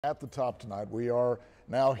At the top tonight, we are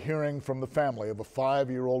now hearing from the family of a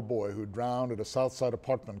 5-year-old boy who drowned at a Southside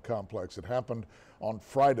apartment complex. It happened on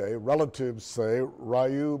Friday. Relatives say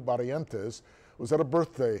Rayu Barrientos was at a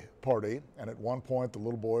birthday party, and at one point the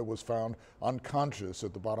little boy was found unconscious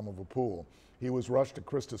at the bottom of a pool. He was rushed to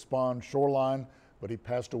Christus Pond shoreline, but he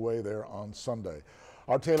passed away there on Sunday.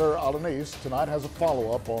 Our Taylor Alanis tonight has a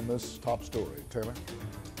follow-up on this top story. Taylor?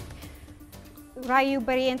 Rayu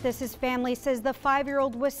Barrientos' family says the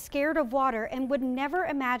 5-year-old was scared of water and would never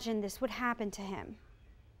imagine this would happen to him.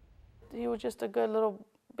 He was just a good little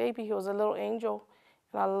baby. He was a little angel.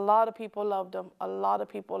 And a lot of people loved him. A lot of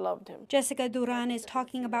people loved him. Jessica Duran is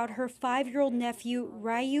talking about her 5-year-old nephew,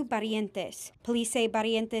 Rayu Barrientos. Police say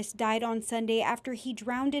Barrientos died on Sunday after he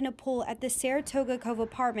drowned in a pool at the Saratoga Cove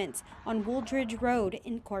Apartments on Wooldridge Road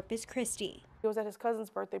in Corpus Christi. He was at his cousin's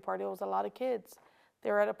birthday party. It was a lot of kids. They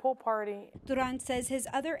were at a pool party. Duran says his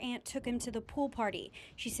other aunt took him to the pool party.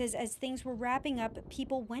 She says as things were wrapping up,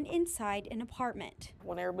 people went inside an apartment.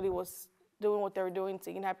 When everybody was doing what they were doing,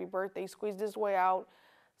 singing happy birthday, he squeezed his way out.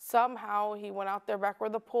 Somehow he went out there back where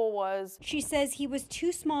the pool was. She says he was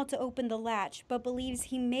too small to open the latch, but believes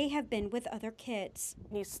he may have been with other kids.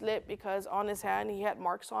 He slipped because on his hand he had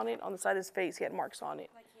marks on it. On the side of his face he had marks on it.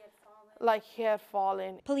 Like he had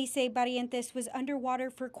fallen. Police say Barrientos was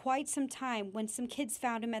underwater for quite some time when some kids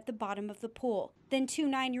found him at the bottom of the pool. Then 2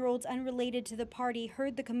 9-year-olds unrelated to the party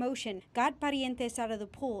heard the commotion, got Barrientos out of the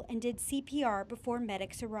pool, and did CPR before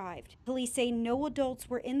medics arrived. Police say no adults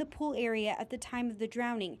were in the pool area at the time of the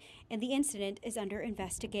drowning, and the incident is under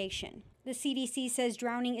investigation. The CDC says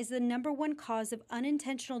drowning is the #1 cause of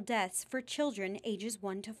unintentional deaths for children ages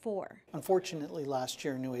 1 to 4. Unfortunately, last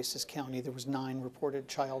year in Nueces County, there was 9 reported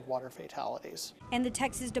child water fatalities. And the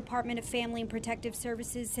Texas Department of Family and Protective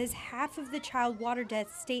Services says half of the child water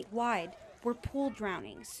deaths statewide were pool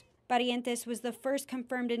drownings. Barrientos was the first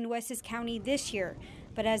confirmed in Nueces County this year,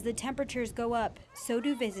 but as the temperatures go up, so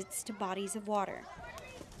do visits to bodies of water.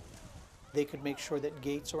 They could make sure that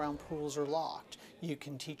gates around pools are locked. You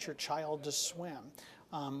can teach your child to swim.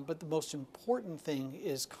 But the most important thing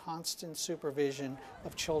is constant supervision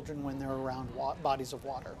of children when they're around bodies of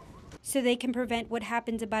water. So they can prevent what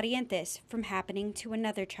happened to Barrientos from happening to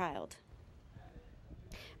another child.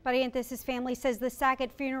 Barrientos' family says the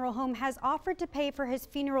Sackett Funeral Home has offered to pay for his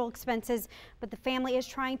funeral expenses, but the family is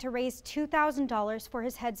trying to raise $2,000 for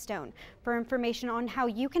his headstone. For information on how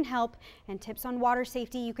you can help and tips on water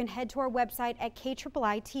safety, you can head to our website at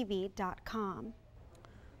KIIITV.com.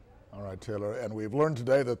 All right, Taylor, and we've learned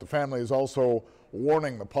today that the family is also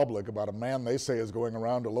warning the public about a man they say is going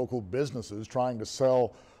around to local businesses trying to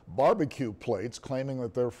sell barbecue plates, claiming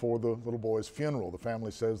that they're for the little boy's funeral. The family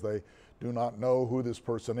says they do not know who this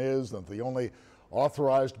person is, and the only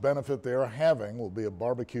authorized benefit they are having will be a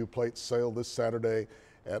barbecue plate sale this Saturday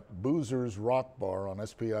at Boozer's Rock Bar on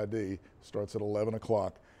SPID. Starts at 11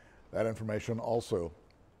 o'clock. That information also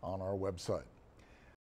on our website.